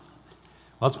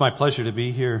Well, it's my pleasure to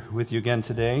be here with you again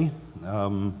today.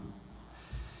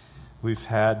 We've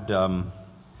had a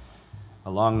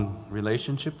long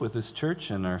relationship with this church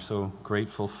and are so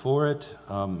grateful for it.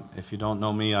 If you don't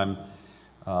know me, I'm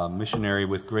a missionary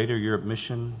with Greater Europe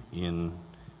Mission in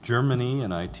Germany,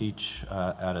 and I teach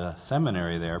at a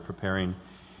seminary there, preparing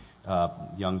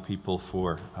young people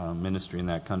for ministry in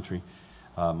that country.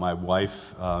 My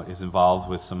wife is involved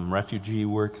with some refugee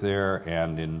work there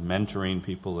and in mentoring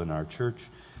people in our church.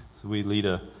 So we lead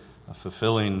a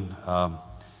fulfilling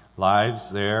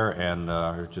lives there, and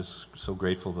are just so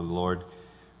grateful the Lord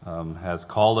has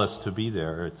called us to be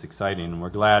there. It's exciting, and we're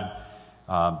glad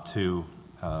to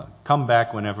come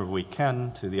back whenever we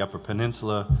can to the Upper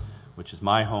Peninsula, which is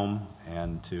my home,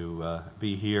 and to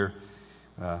be here,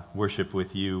 worship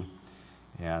with you,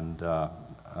 and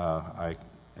I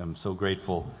am so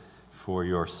grateful for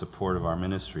your support of our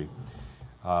ministry.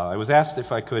 I was asked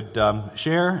if I could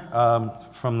share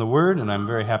from the Word, and I'm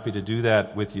very happy to do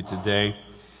that with you today.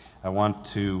 I want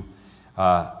to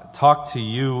talk to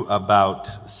you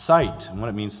about sight and what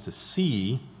it means to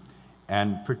see,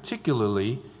 and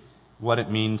particularly what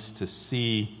it means to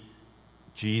see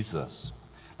Jesus.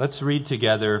 Let's read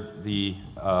together the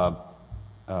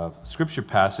scripture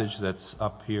passage that's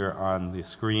up here on the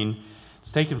screen.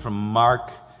 It's taken from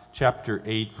Mark chapter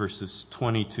 8, verses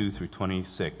 22 through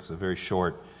 26, a very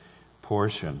short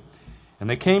portion. And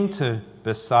they came to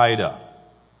Bethsaida,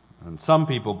 and some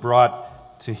people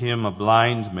brought to him a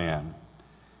blind man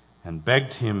and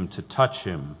begged him to touch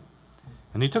him.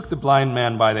 And he took the blind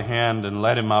man by the hand and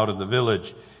led him out of the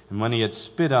village. And when he had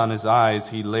spit on his eyes,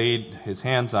 he laid his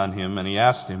hands on him, and he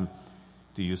asked him,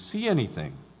 "Do you see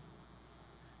anything?"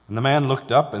 And the man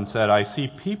looked up and said, "I see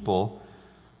people,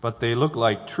 but they look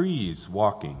like trees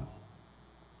walking."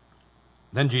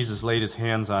 Then Jesus laid his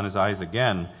hands on his eyes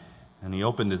again, and he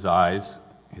opened his eyes.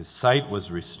 His sight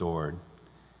was restored,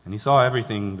 and he saw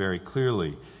everything very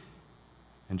clearly.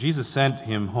 And Jesus sent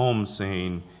him home,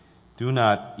 saying, "Do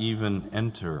not even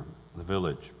enter the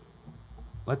village."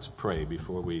 Let's pray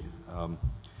before we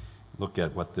look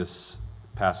at what this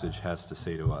passage has to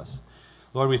say to us.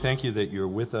 Lord, we thank you that you're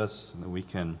with us and that we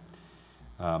can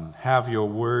have your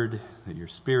word, that your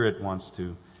Spirit wants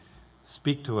to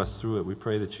speak to us through it. We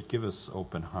pray that you'd give us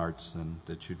open hearts and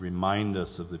that you'd remind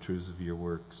us of the truths of your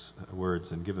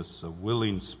words, and give us a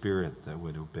willing spirit that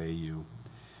would obey you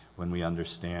when we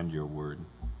understand your word.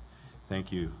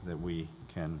 Thank you that we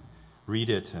can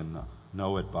read it and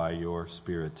know it by your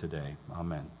Spirit today.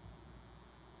 Amen.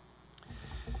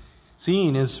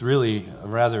 Seeing is really a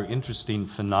rather interesting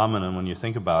phenomenon when you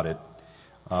think about it.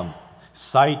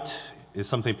 Sight is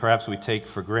something perhaps we take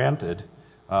for granted,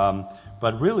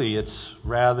 but really it's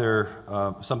rather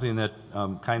something that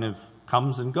kind of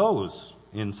comes and goes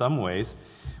in some ways.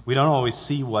 We don't always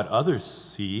see what others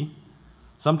see.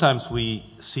 Sometimes we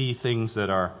see things that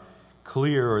are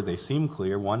clear, or they seem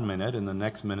clear one minute, and the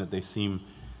next minute they seem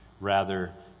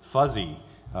rather fuzzy.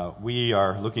 We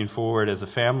are looking forward as a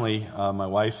family. My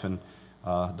wife and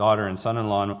daughter and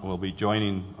son-in-law will be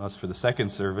joining us for the second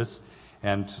service.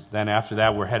 And then after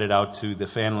that, we're headed out to the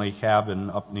family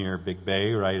cabin up near Big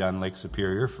Bay, right on Lake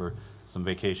Superior, for some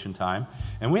vacation time.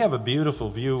 And we have a beautiful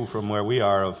view from where we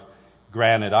are of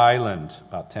Granite Island,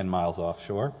 about 10 miles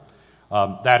offshore.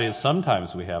 That is,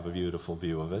 sometimes we have a beautiful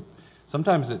view of it.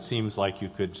 Sometimes it seems like you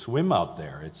could swim out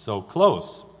there. It's so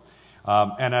close.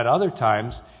 And at other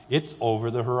times, it's over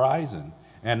the horizon.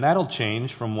 And that'll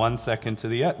change from one second to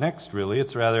the next, really.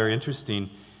 It's rather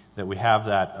interesting that we have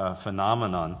that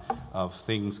phenomenon of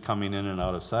things coming in and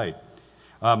out of sight.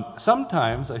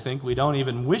 Sometimes I think we don't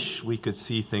even wish we could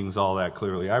see things all that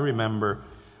clearly. I remember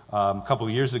a couple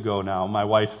of years ago now, my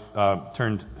wife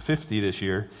turned 50 this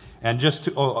year, and just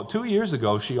 2 years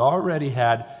ago she already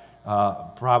had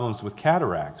problems with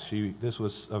cataracts. This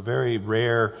was a very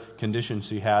rare condition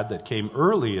she had that came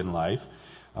early in life.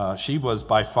 She was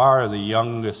by far the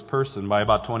youngest person by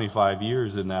about 25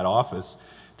 years in that office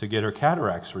to get her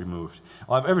cataracts removed.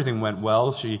 Well, everything went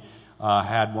well. She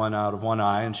had one out of one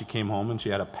eye, and she came home and she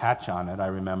had a patch on it, I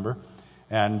remember.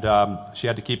 And she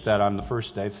had to keep that on the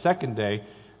first day. The second day,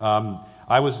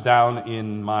 I was down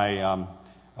in my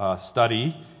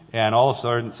study, and all of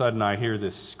a sudden I hear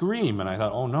this scream, and I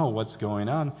thought, oh no, what's going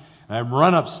on? And I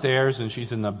run upstairs, and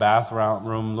she's in the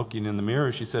bathroom looking in the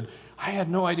mirror. She said, "I had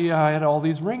no idea I had all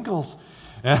these wrinkles."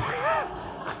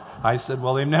 I said,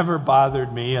 "Well, they've never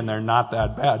bothered me, and they're not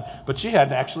that bad." But she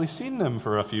hadn't actually seen them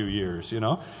for a few years,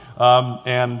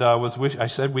 I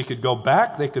said we could go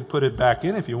back. They could put it back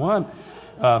in if you want.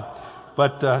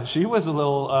 But she was a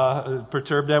little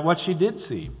perturbed at what she did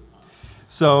see.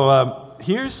 So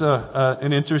here's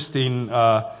an interesting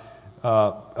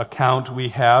account we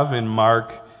have in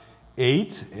Mark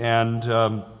 8, and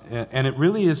it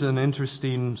really is an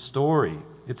interesting story.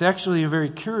 It's actually a very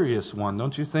curious one,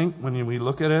 don't you think, when we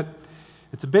look at it?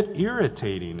 It's a bit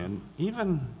irritating, and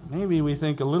even maybe we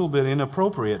think a little bit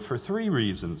inappropriate for three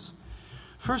reasons.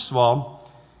 First of all,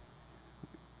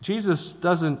 Jesus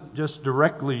doesn't just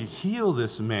directly heal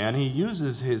this man. He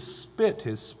uses his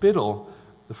spittle,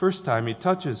 the first time he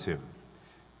touches him.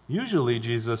 Usually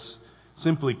Jesus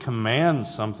simply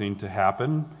commands something to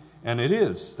happen, and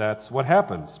that's what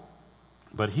happens.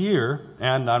 But here,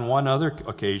 and on one other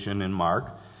occasion in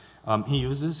Mark, he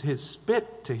uses his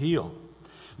spit to heal.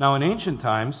 Now, in ancient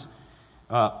times,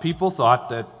 people thought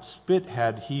that spit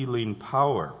had healing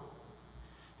power.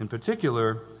 In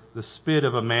particular, the spit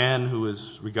of a man who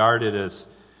is regarded as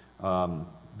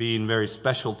being very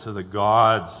special to the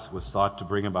gods was thought to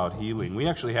bring about healing. We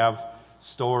actually have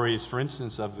stories, for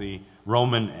instance, of the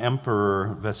Roman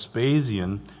Emperor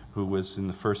Vespasian, who was in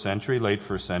the late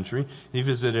first century. He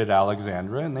visited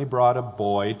Alexandria, and they brought a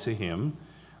boy to him,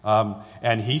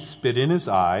 and he spit in his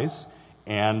eyes,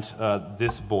 and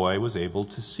this boy was able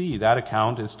to see. That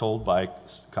account is told by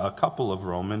a couple of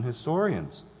Roman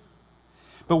historians.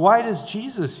 But why does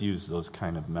Jesus use those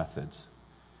kind of methods?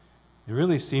 It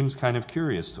really seems kind of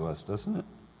curious to us, doesn't it?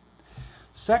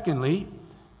 Secondly,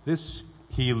 this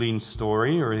healing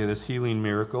story or this healing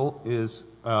miracle is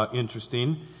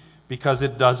interesting because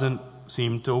it doesn't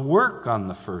seem to work on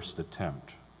the first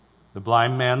attempt. The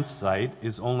blind man's sight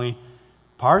is only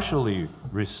partially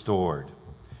restored.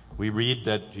 We read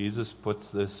that Jesus puts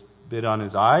this bit on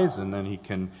his eyes and then he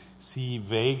can see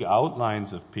vague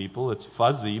outlines of people. It's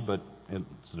fuzzy, but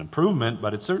it's an improvement,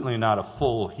 but it's certainly not a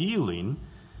full healing.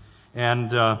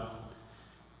 And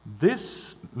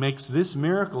this makes this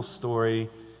miracle story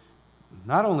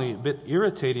not only a bit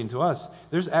irritating to us,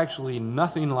 there's actually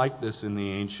nothing like this in the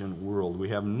ancient world. We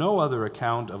have no other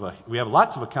account we have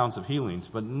lots of accounts of healings,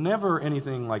 but never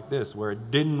anything like this where it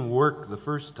didn't work the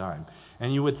first time.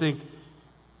 And you would think,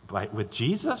 with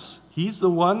Jesus, he's the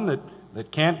one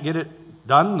that can't get it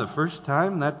done the first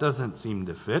time? That doesn't seem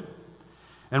to fit.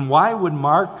 And why would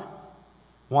Mark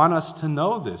want us to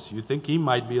know this? You think he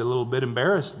might be a little bit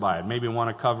embarrassed by it, maybe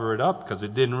want to cover it up because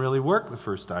it didn't really work the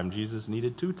first time. Jesus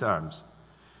needed 2 times.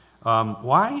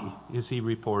 Why is he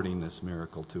reporting this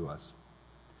miracle to us?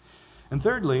 And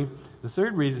thirdly, the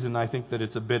third reason I think that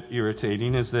it's a bit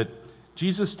irritating is that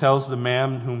Jesus tells the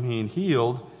man whom he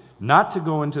healed not to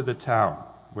go into the town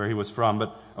where he was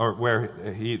from, or where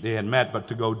they had met, but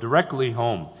to go directly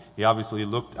home. He obviously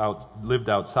lived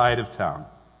outside of town.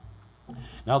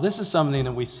 Now, this is something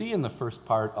that we see in the first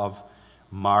part of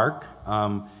Mark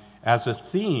as a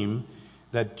theme,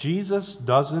 that Jesus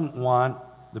doesn't want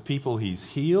the people he's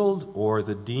healed or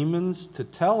the demons to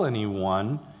tell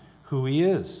anyone who he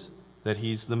is, that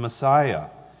he's the Messiah.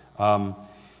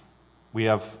 We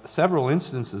have several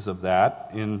instances of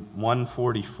that in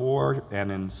 144 and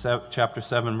in chapter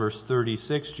 7, verse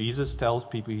 36. Jesus tells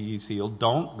people he's healed,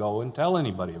 don't go and tell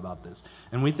anybody about this.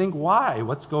 And we think, why?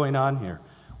 What's going on here?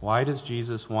 Why does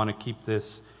Jesus want to keep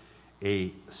this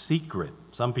a secret?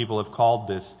 Some people have called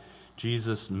this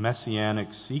Jesus'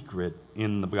 messianic secret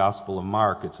in the Gospel of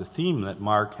Mark. It's a theme that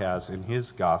Mark has in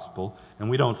his Gospel, and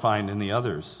we don't find in the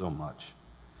others so much.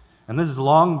 And this has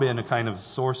long been a kind of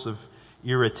source of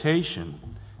irritation,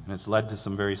 and it's led to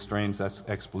some very strange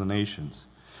explanations.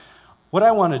 What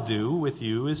I want to do with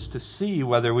you is to see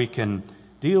whether we can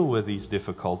deal with these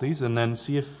difficulties and then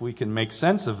see if we can make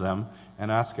sense of them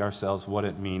and ask ourselves what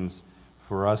it means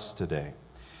for us today.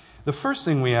 The first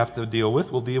thing we have to deal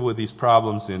with, we'll deal with these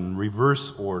problems in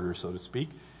reverse order, so to speak.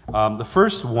 The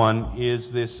first one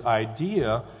is this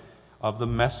idea of the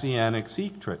messianic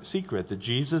secret, that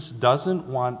Jesus doesn't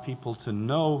want people to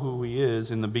know who he is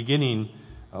in the beginning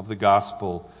of the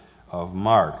Gospel of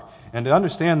Mark. And to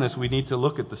understand this, we need to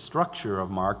look at the structure of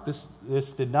Mark. This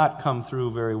did not come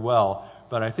through very well,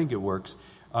 but I think it works.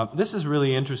 This is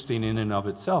really interesting in and of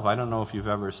itself. I don't know if you've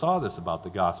ever saw this about the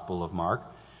Gospel of Mark,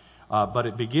 but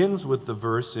it begins with the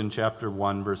verse in chapter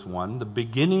 1, verse 1, the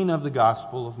beginning of the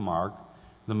Gospel of Mark,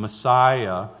 the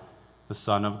Messiah, the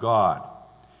Son of God.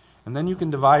 And then you can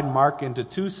divide Mark into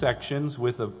 2 sections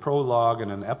with a prologue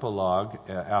and an epilogue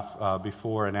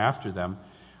before and after them.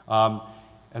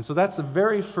 And so that's the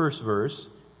very first verse.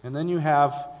 And then you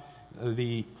have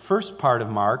the first part of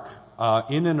Mark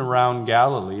in and around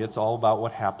Galilee. It's all about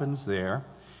what happens there.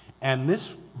 And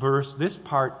this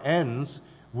part ends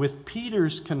with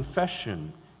Peter's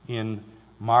confession in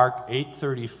Mark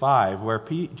 8:35, where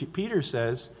Peter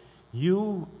says,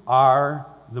 "You are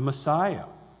the Messiah."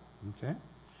 Okay?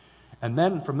 And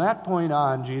then from that point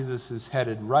on, Jesus is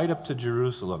headed right up to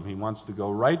Jerusalem. He wants to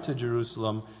go right to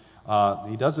Jerusalem.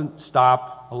 He doesn't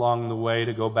stop along the way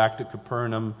to go back to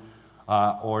Capernaum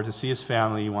or to see his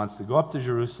family. He wants to go up to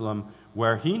Jerusalem,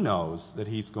 where he knows that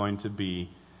he's going to be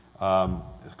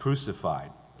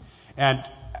crucified. And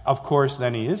of course,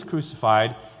 then he is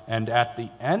crucified, and at the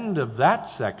end of that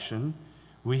section,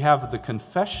 we have the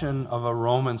confession of a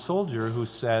Roman soldier who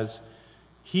says,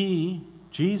 he,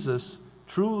 Jesus,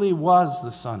 truly was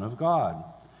the Son of God.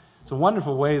 It's a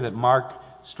wonderful way that Mark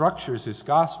structures his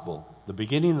gospel. The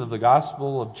beginning of the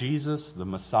gospel of Jesus, the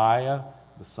Messiah,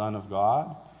 the Son of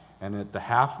God. And at the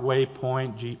halfway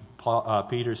point,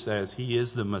 Peter says, he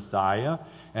is the Messiah.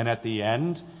 And at the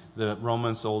end, the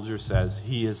Roman soldier says,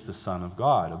 he is the Son of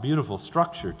God. A beautiful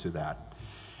structure to that.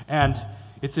 And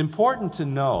it's important to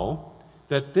know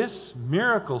that this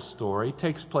miracle story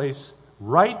takes place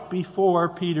right before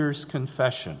Peter's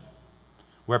confession,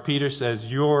 where Peter says,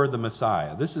 you're the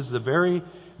Messiah. This is the very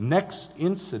next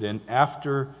incident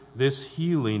after this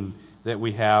healing that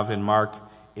we have in Mark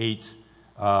 8,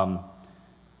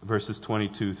 verses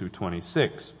 22 through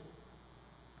 26.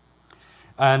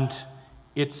 And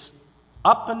it's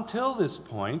up until this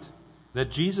point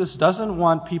that Jesus doesn't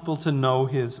want people to know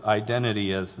his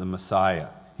identity as the Messiah.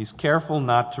 He's careful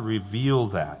not to reveal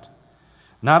that.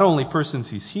 Not only persons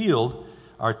he's healed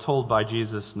are told by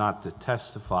Jesus not to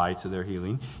testify to their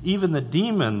healing, even the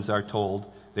demons are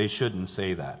told they shouldn't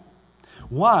say that.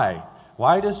 Why?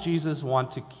 Why does Jesus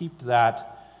want to keep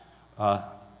that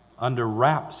under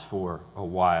wraps for a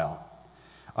while?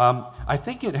 I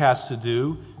think it has to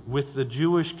do with the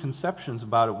Jewish conceptions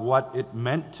about what it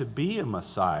meant to be a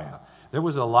Messiah. There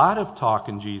was a lot of talk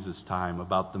in Jesus' time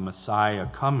about the Messiah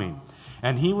coming.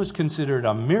 And he was considered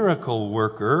a miracle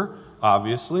worker,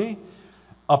 obviously,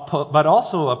 but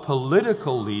also a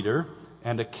political leader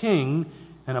and a king,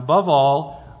 and above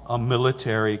all, a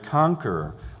military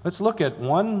conqueror. Let's look at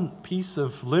one piece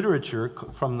of literature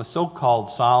from the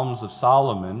so-called Psalms of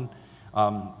Solomon.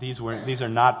 These are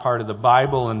not part of the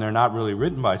Bible, and they're not really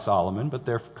written by Solomon, but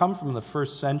they're come from the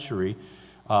first century,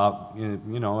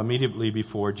 immediately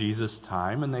before Jesus'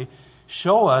 time, and they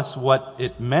show us what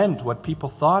it meant, what people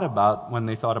thought about when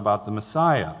they thought about the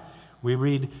Messiah. We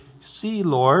read, "See,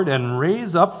 Lord, and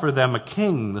raise up for them a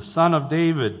king, the son of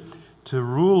David, to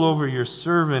rule over your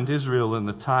servant Israel in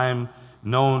the time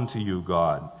known to you,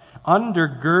 God.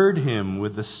 Undergird him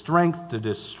with the strength to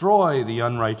destroy the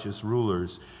unrighteous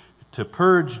rulers, to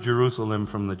purge Jerusalem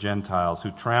from the Gentiles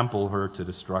who trample her to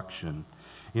destruction,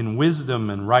 in wisdom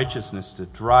and righteousness to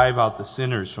drive out the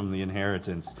sinners from the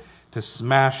inheritance, to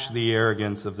smash the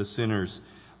arrogance of the sinners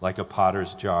like a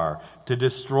potter's jar, to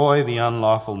destroy the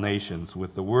unlawful nations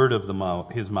with the word of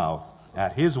his mouth.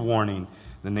 At his warning,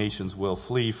 the nations will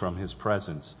flee from his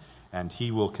presence, and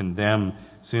he will condemn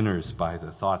sinners by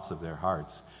the thoughts of their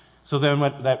hearts." So then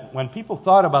when people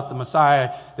thought about the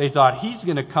Messiah, they thought he's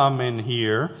going to come in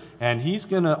here, and he's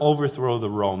going to overthrow the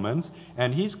Romans,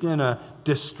 and he's going to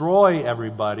destroy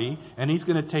everybody, and he's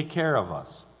going to take care of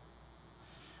us.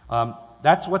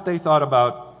 That's what they thought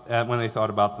about when they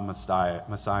thought about the Messiah.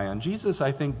 And Jesus,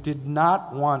 I think, did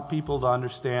not want people to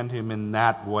understand him in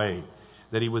that way,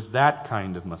 that he was that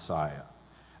kind of Messiah.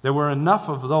 There were enough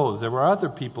of those. There were other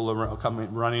people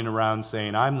running around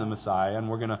saying, I'm the Messiah, and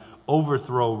we're going to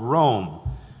overthrow Rome.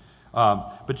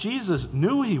 But Jesus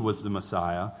knew he was the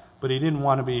Messiah, but he didn't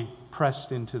want to be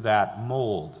pressed into that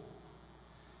mold.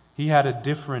 He had a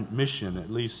different mission, at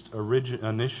least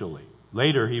initially.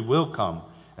 Later, he will come,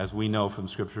 as we know from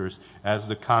Scriptures, as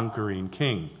the conquering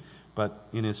king. But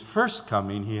in his first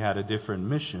coming, he had a different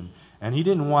mission, and he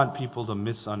didn't want people to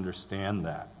misunderstand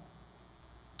that.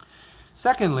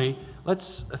 Secondly,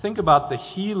 let's think about the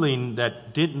healing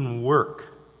that didn't work.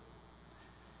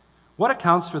 What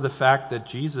accounts for the fact that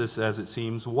Jesus, as it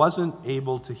seems, wasn't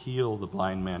able to heal the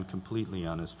blind man completely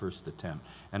on his first attempt?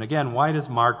 And again, why does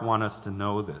Mark want us to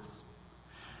know this?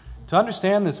 To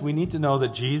understand this, we need to know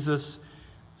that Jesus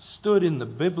stood in the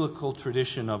biblical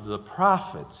tradition of the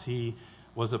prophets. He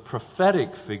was a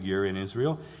prophetic figure in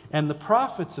Israel, and the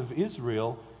prophets of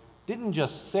Israel didn't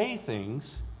just say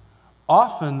things.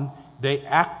 Often they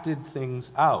acted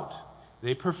things out.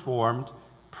 They performed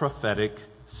prophetic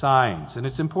signs. And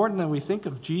it's important that we think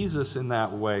of Jesus in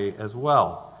that way as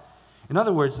well. In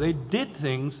other words, they did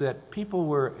things that people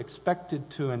were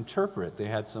expected to interpret. They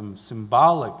had some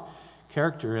symbolic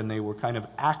character, and they were kind of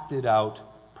acted out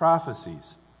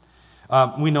prophecies.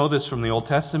 We know this from the Old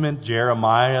Testament.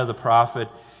 Jeremiah, the prophet,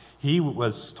 he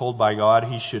was told by God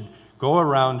he should go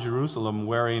around Jerusalem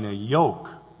wearing a yoke.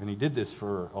 And he did this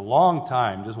for a long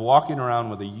time, just walking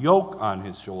around with a yoke on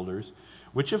his shoulders,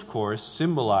 which of course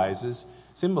symbolized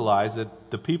that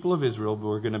the people of Israel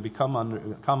were going to come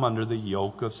under the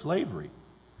yoke of slavery.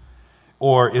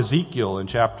 Or Ezekiel in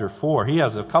chapter 4, he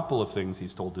has a couple of things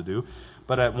he's told to do,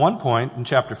 but at one point in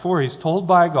chapter 4, he's told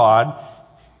by God,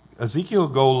 Ezekiel,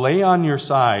 go lay on your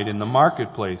side in the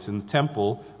marketplace in the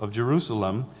temple of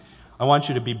Jerusalem. I want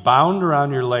you to be bound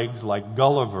around your legs like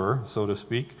Gulliver, so to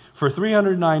speak, for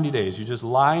 390 days. You just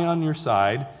lie on your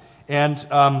side, and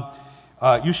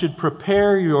you should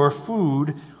prepare your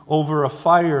food over a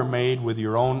fire made with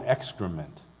your own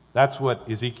excrement. That's what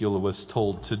Ezekiel was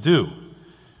told to do.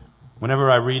 Whenever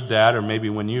I read that, or maybe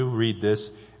when you read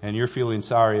this and you're feeling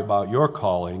sorry about your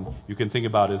calling, you can think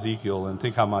about Ezekiel and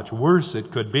think how much worse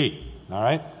it could be. All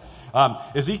right?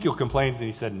 Ezekiel complains and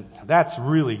he said, that's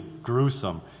really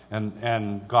gruesome.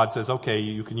 And God says, okay,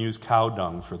 you can use cow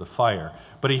dung for the fire.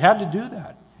 But he had to do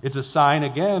that. It's a sign,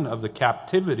 again, of the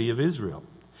captivity of Israel.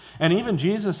 And even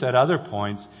Jesus, at other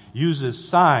points, uses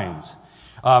signs.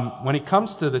 When he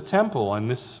comes to the temple in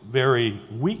this very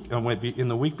week, in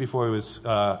the week before he was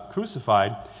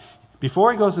crucified,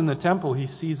 before he goes in the temple, he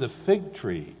sees a fig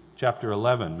tree, chapter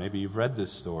 11. Maybe you've read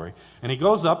this story. And he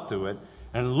goes up to it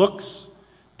and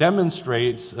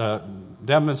demonstrates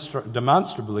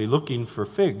demonstrably looking for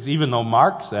figs, even though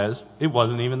Mark says it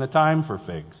wasn't even the time for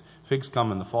figs. Figs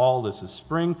come in the fall, this is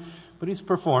spring, but he's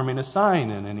performing a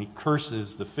sign, and he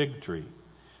curses the fig tree.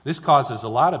 This causes a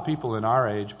lot of people in our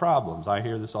age problems. I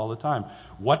hear this all the time.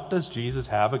 What does Jesus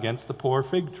have against the poor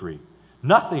fig tree?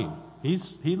 Nothing.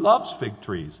 He loves fig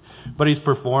trees, but he's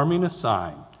performing a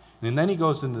sign. And then he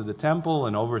goes into the temple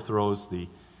and overthrows the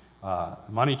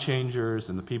money changers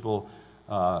and the people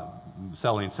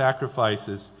selling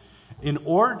sacrifices in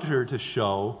order to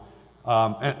show,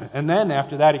 and then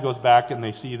after that he goes back and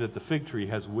they see that the fig tree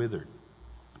has withered.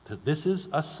 This is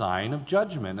a sign of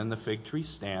judgment, and the fig tree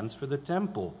stands for the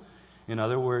temple. In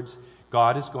other words,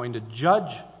 God is going to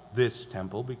judge this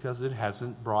temple because it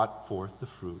hasn't brought forth the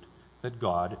fruit that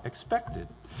God expected.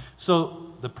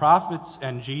 So the prophets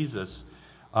and Jesus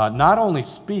not only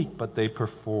speak, but they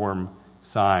perform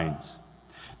signs.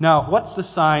 Now, what's the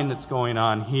sign that's going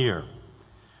on here?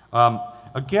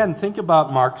 Again, think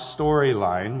about Mark's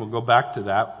storyline. We'll go back to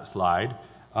that slide.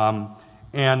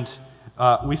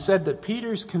 We said that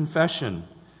Peter's confession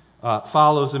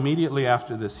follows immediately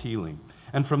after this healing.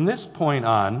 And from this point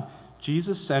on,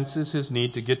 Jesus senses his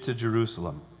need to get to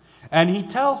Jerusalem. And he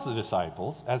tells the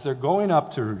disciples, as they're going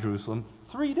up to Jerusalem,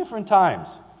 3 different times,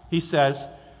 he says,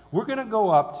 we're going to go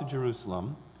up to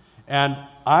Jerusalem, and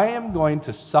I am going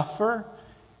to suffer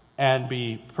and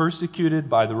be persecuted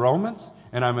by the Romans,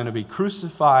 and I'm going to be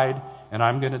crucified, and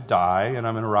I'm going to die, and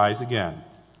I'm going to rise again.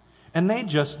 And they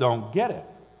just don't get it.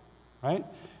 Right?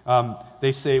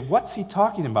 They say, what's he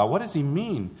talking about? What does he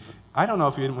mean? I don't know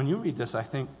if when you read this, I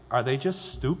think, are they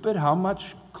just stupid? How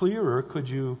much clearer could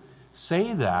you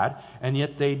say that? And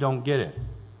yet they don't get it.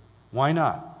 Why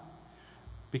not?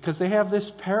 Because they have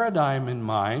this paradigm in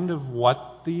mind of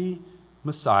what the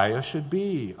Messiah should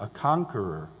be, a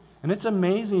conqueror. And it's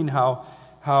amazing how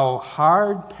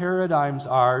hard paradigms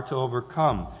are to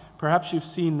overcome. Perhaps you've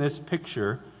seen this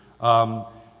picture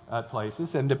at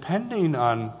places, and depending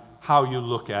on how you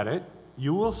look at it,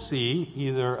 you will see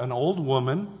either an old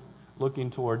woman looking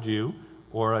towards you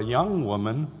or a young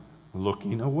woman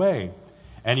looking away.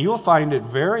 And you'll find it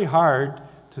very hard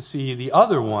to see the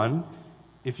other one.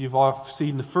 If you've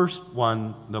seen the first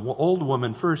one, the old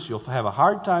woman first, you'll have a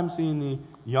hard time seeing the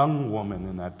young woman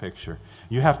in that picture.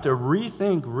 You have to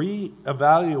rethink,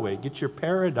 reevaluate, get your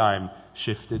paradigm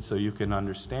shifted so you can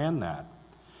understand that.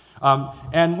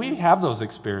 And we have those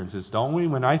experiences, don't we?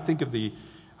 When I think of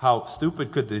how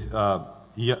stupid could the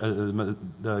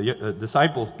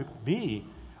disciples be,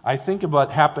 I think of what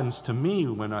happens to me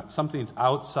when something's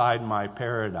outside my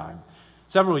paradigm.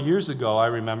 Several years ago, I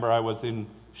remember I was in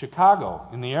Chicago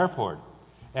in the airport,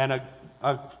 and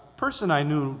a person I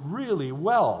knew really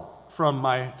well from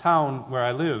my town where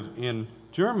I live in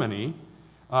Germany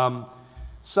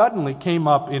suddenly came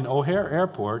up in O'Hare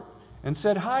Airport and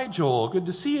said, "Hi, Joel, good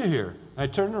to see you here." And I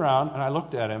turned around and I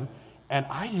looked at him, and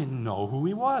I didn't know who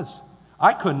he was.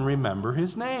 I couldn't remember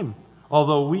his name.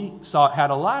 Although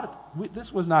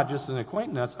this was not just an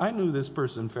acquaintance, I knew this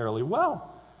person fairly well.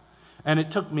 And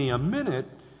it took me a minute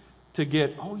to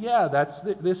get, oh yeah, that's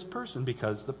this person,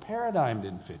 because the paradigm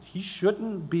didn't fit. He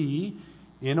shouldn't be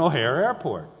in O'Hare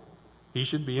Airport. He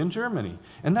should be in Germany.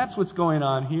 And that's what's going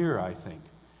on here, I think,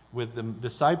 with the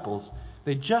disciples.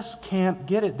 They just can't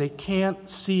get it. They can't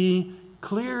see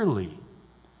clearly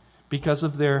because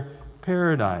of their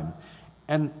paradigm.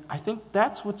 And I think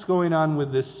that's what's going on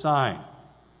with this sign.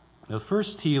 The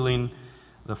first healing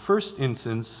The first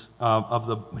instance of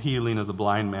the healing of the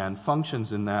blind man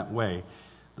functions in that way.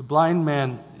 The blind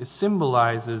man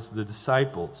symbolizes the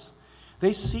disciples.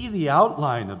 They see the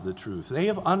outline of the truth. They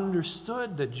have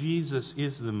understood that Jesus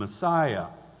is the Messiah,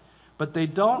 but they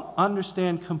don't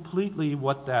understand completely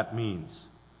what that means.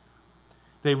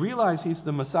 They realize he's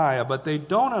the Messiah, but they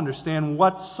don't understand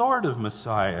what sort of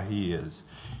Messiah he is.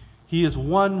 He is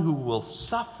one who will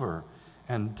suffer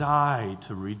and die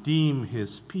to redeem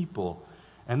his people.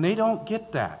 And they don't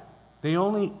get that. They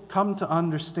only come to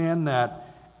understand that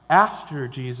after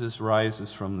Jesus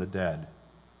rises from the dead.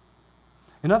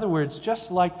 In other words,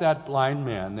 just like that blind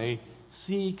man, they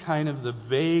see kind of the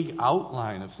vague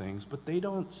outline of things, but they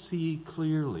don't see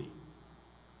clearly.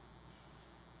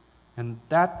 And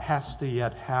that has to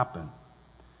yet happen.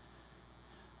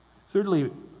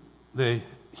 Thirdly, the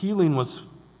healing was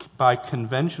by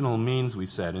conventional means, we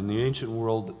said. In the ancient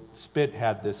world, spit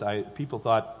had this. People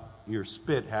thought your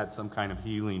spit had some kind of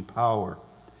healing power.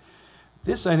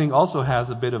 This, I think, also has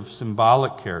a bit of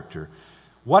symbolic character.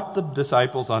 What the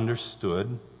disciples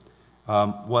understood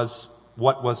was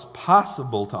what was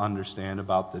possible to understand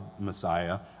about the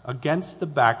Messiah against the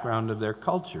background of their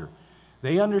culture.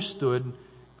 They understood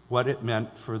what it meant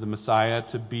for the Messiah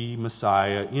to be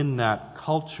Messiah in that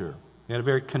culture. They had a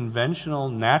very conventional,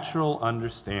 natural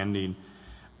understanding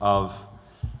of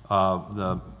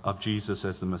Jesus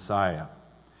as the Messiah.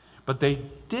 But they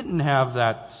didn't have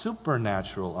that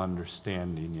supernatural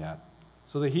understanding yet.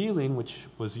 So the healing, which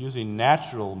was using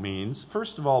natural means,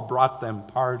 first of all brought them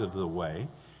part of the way.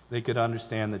 They could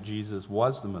understand that Jesus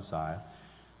was the Messiah,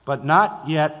 but not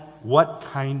yet what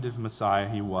kind of Messiah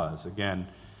he was. Again,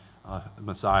 a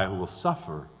Messiah who will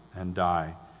suffer and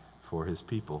die for his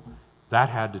people. That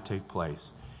had to take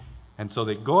place. And so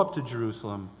they go up to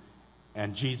Jerusalem,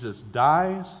 and Jesus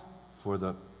dies for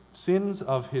the sins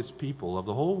of his people, of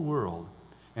the whole world,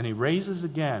 and he raises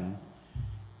again,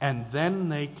 and then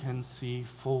they can see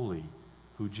fully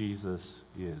who Jesus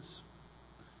is.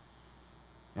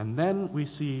 And then we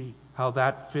see how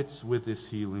that fits with this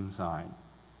healing sign.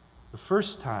 The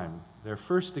first time, their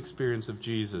first experience of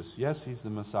Jesus, yes, he's the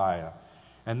Messiah,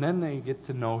 and then they get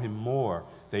to know him more.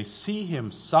 They see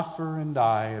him suffer and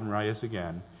die and rise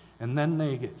again, and then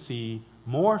they see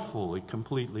more fully,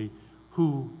 completely,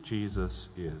 who Jesus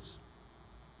is.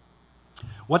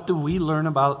 What do we learn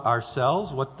about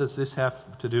ourselves? What does this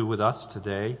have to do with us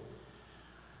today?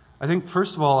 I think,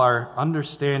 first of all, our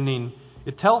understanding,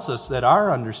 it tells us that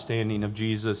our understanding of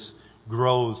Jesus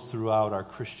grows throughout our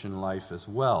Christian life as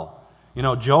well. You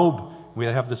know, Job, we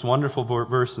have this wonderful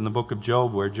verse in the book of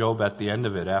Job where Job, at the end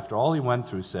of it, after all he went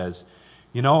through, says,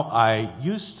 you know, I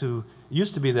used to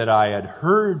be that I had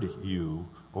heard you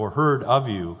or heard of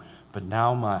you, but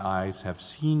now my eyes have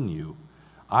seen you.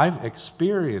 I've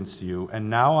experienced you, and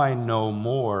now I know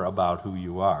more about who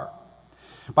you are.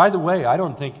 By the way, I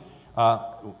don't think,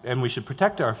 and we should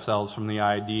protect ourselves from the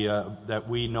idea that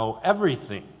we know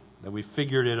everything, that we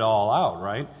figured it all out,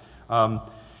 right?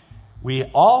 We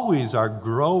always are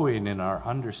growing in our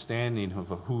understanding of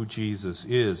who Jesus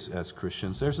is as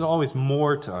Christians. There's always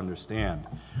more to understand.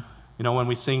 You know, when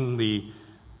we sing the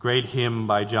great hymn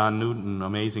by John Newton,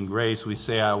 Amazing Grace, we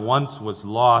say, I once was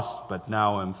lost, but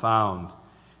now am found.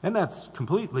 And that's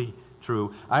completely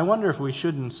true. I wonder if we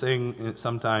shouldn't sing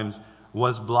sometimes,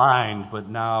 was blind, but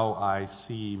now I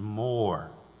see more.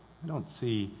 I don't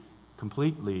see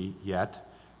completely yet,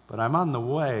 but I'm on the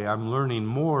way. I'm learning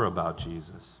more about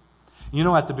Jesus. You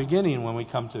know, at the beginning, when we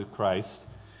come to Christ,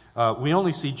 we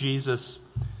only see Jesus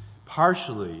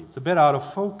partially. It's a bit out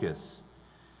of focus.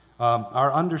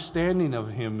 Our understanding of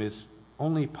him is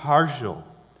only partial,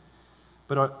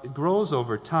 but it grows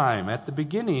over time. At the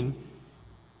beginning,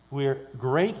 we're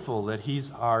grateful that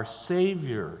he's our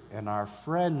Savior and our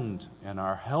friend and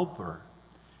our helper.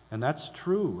 And that's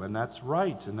true, and that's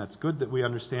right, and that's good that we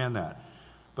understand that.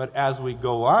 But as we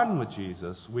go on with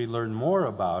Jesus, we learn more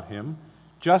about him,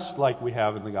 just like we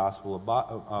have in the Gospel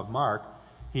of Mark.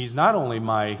 He's not only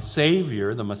my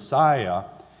Savior, the Messiah,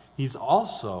 he's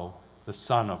also the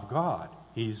Son of God.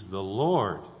 He's the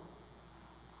Lord.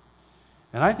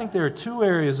 And I think there are two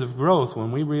areas of growth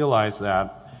when we realize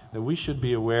that we should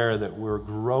be aware that we're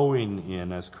growing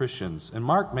in as Christians. And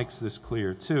Mark makes this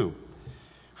clear too.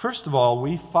 First of all,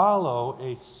 we follow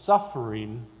a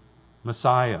suffering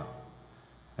Messiah.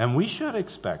 And we should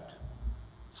expect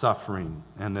suffering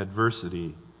and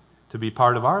adversity to be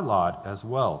part of our lot as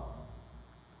well.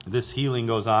 This healing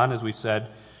goes on, as we said,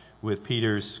 with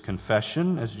Peter's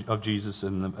confession of Jesus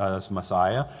as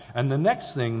Messiah. And the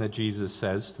next thing that Jesus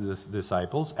says to the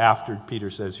disciples, after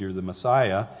Peter says, you're the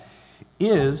Messiah,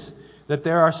 is that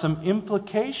there are some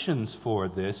implications for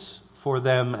this for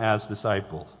them as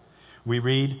disciples. We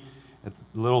read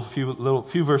a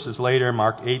few verses later,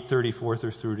 Mark 8:34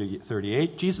 through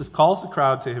 38, Jesus calls the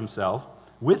crowd to himself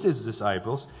with his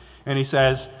disciples, and he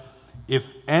says, "If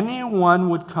anyone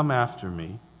would come after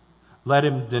me, let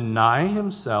him deny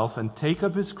himself and take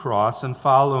up his cross and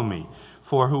follow me.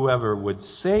 For whoever would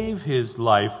save his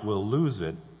life will lose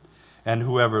it, and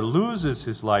whoever loses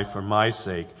his life for my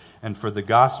sake and for the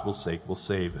gospel's sake will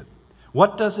save it.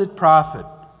 What does it profit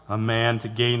a man to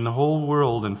gain the whole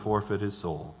world and forfeit his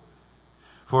soul?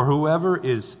 For whoever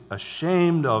is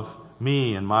ashamed of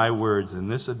me and my words in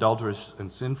this adulterous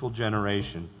and sinful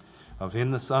generation, of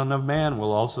him the Son of Man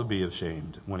will also be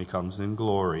ashamed when he comes in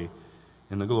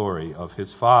the glory of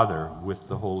his Father with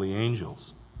the holy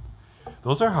angels."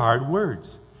 Those are hard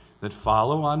words that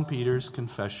follow on Peter's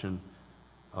confession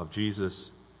of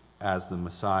Jesus as the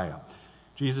Messiah.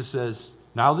 Jesus says,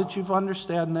 now that you've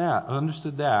understood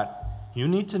that, you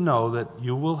need to know that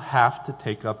you will have to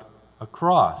take up a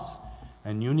cross,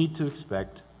 and you need to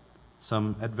expect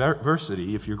some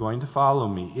adversity if you're going to follow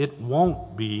me. It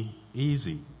won't be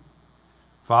easy.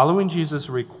 Following Jesus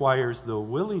requires the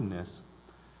willingness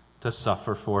to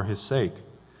suffer for his sake.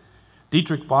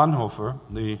 Dietrich Bonhoeffer,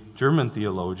 the German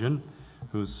theologian,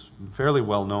 who's fairly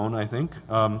well known, I think,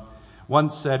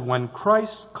 once said, when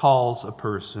Christ calls a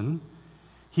person,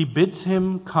 he bids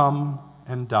him come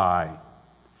and die.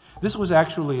 This was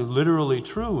actually literally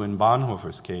true in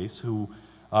Bonhoeffer's case, who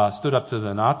stood up to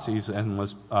the Nazis and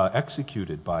was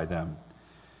executed by them.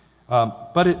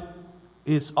 But it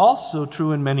is also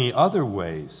true in many other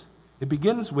ways. It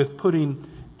begins with putting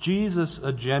Jesus'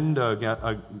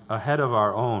 agenda ahead of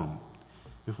our own.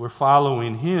 If we're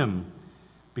following him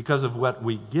because of what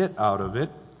we get out of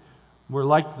it, we're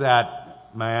like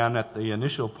that man at the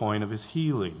initial point of his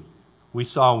healing. We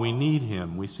saw we need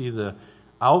him. We see the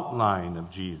outline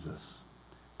of Jesus,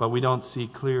 but we don't see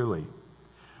clearly.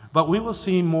 But we will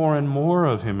see more and more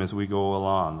of him as we go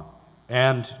along.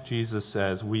 And Jesus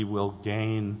says we will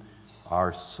gain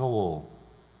our soul.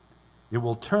 It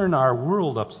will turn our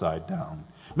world upside down.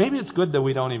 Maybe it's good that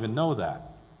we don't even know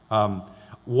that.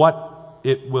 What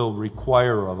it will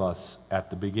require of us at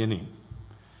the beginning.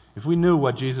 If we knew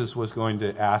what Jesus was going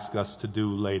to ask us to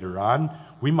do later on,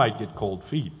 we might get cold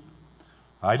feet.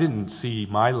 I didn't see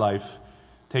my life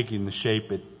taking the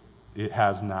shape it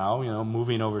has now,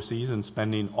 moving overseas and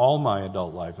spending all my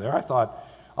adult life there. I thought,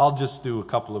 I'll just do a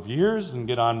couple of years and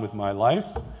get on with my life.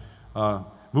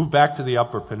 Move back to the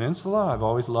Upper Peninsula. I've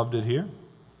always loved it here.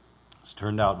 It's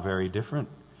turned out very different.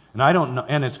 And I don't know,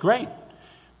 and it's great.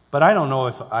 But I don't know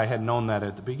if I had known that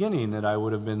at the beginning, that I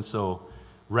would have been so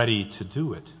ready to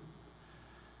do it.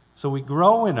 So we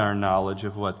grow in our knowledge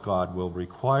of what God will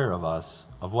require of us,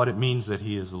 of what it means that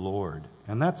he is Lord.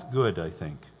 And that's good, I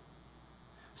think.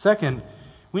 Second,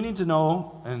 we need to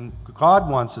know, and God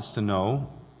wants us to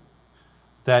know,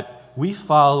 that we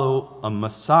follow a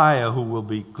Messiah who will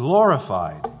be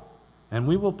glorified, and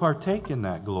we will partake in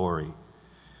that glory.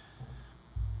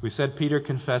 We said Peter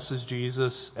confesses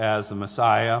Jesus as the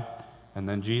Messiah, and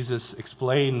then Jesus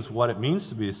explains what it means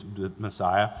to be the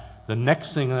Messiah. The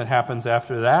next thing that happens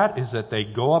after that is that they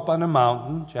go up on a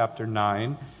mountain, chapter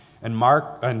 9,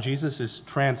 and Jesus is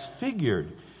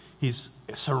transfigured. He's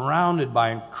surrounded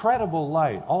by incredible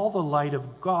light. All the light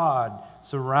of God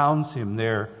surrounds him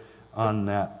there on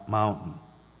that mountain.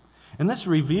 And this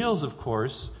reveals, of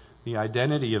course, the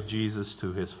identity of Jesus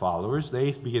to his followers.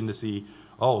 They begin to see,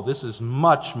 oh, this is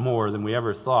much more than we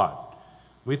ever thought.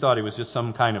 We thought he was just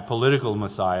some kind of political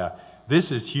Messiah.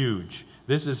 This is huge.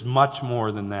 This is much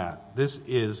more than that. This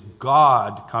is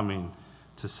God coming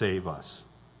to save us.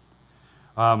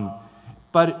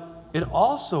 But it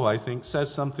also, I think,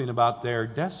 says something about their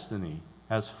destiny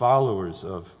as followers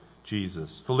of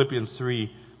Jesus. Philippians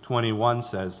 3:21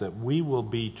 says that we will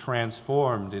be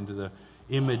transformed into the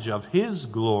image of his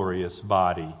glorious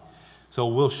body. So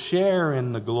we'll share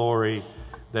in the glory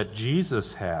that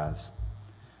Jesus has.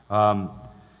 1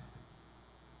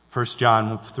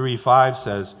 John 3:5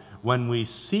 says, when we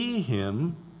see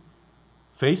him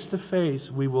face to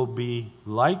face, we will be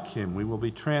like him. We will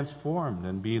be transformed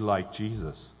and be like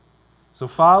Jesus. So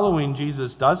following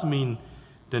Jesus does mean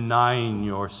denying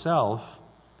yourself,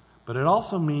 but it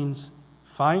also means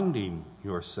finding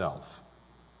yourself.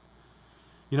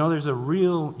 There's a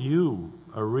real you,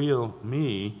 a real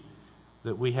me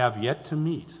that we have yet to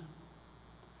meet.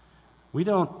 We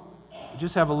don't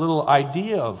just have a little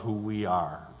idea of who we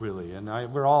are, really, and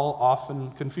we're all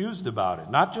often confused about it.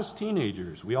 Not just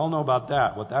teenagers. We all know about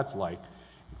that, what that's like,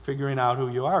 figuring out who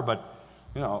you are. But,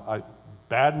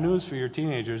 bad news for your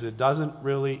teenagers, it doesn't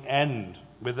really end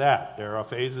with that. There are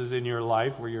phases in your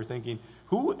life where you're thinking,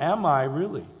 Who am I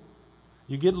really?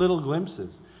 You get little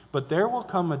glimpses. But there will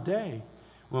come a day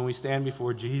when we stand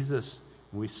before Jesus,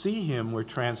 we see him, we're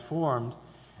transformed,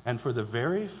 and for the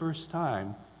very first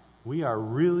time, we are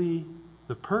really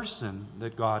the person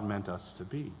that God meant us to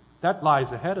be. That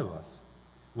lies ahead of us.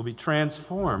 We'll be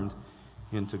transformed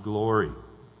into glory.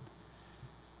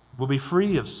 We'll be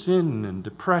free of sin and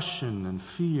depression and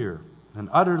fear and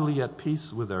utterly at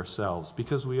peace with ourselves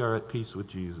because we are at peace with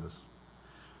Jesus.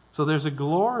 So there's a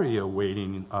glory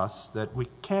awaiting us that we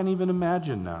can't even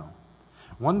imagine now.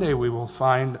 One day we will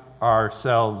find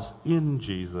ourselves in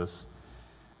Jesus,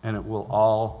 and it will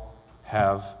all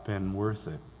have been worth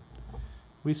it.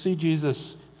 We see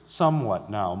Jesus somewhat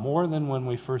now, more than when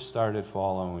we first started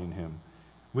following him.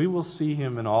 We will see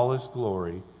him in all his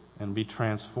glory and be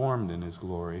transformed in his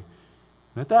glory.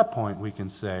 And at that point we can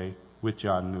say, with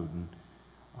John Newton,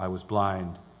 I was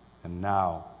blind, and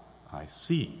now I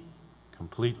see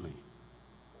completely.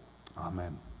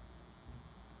 Amen.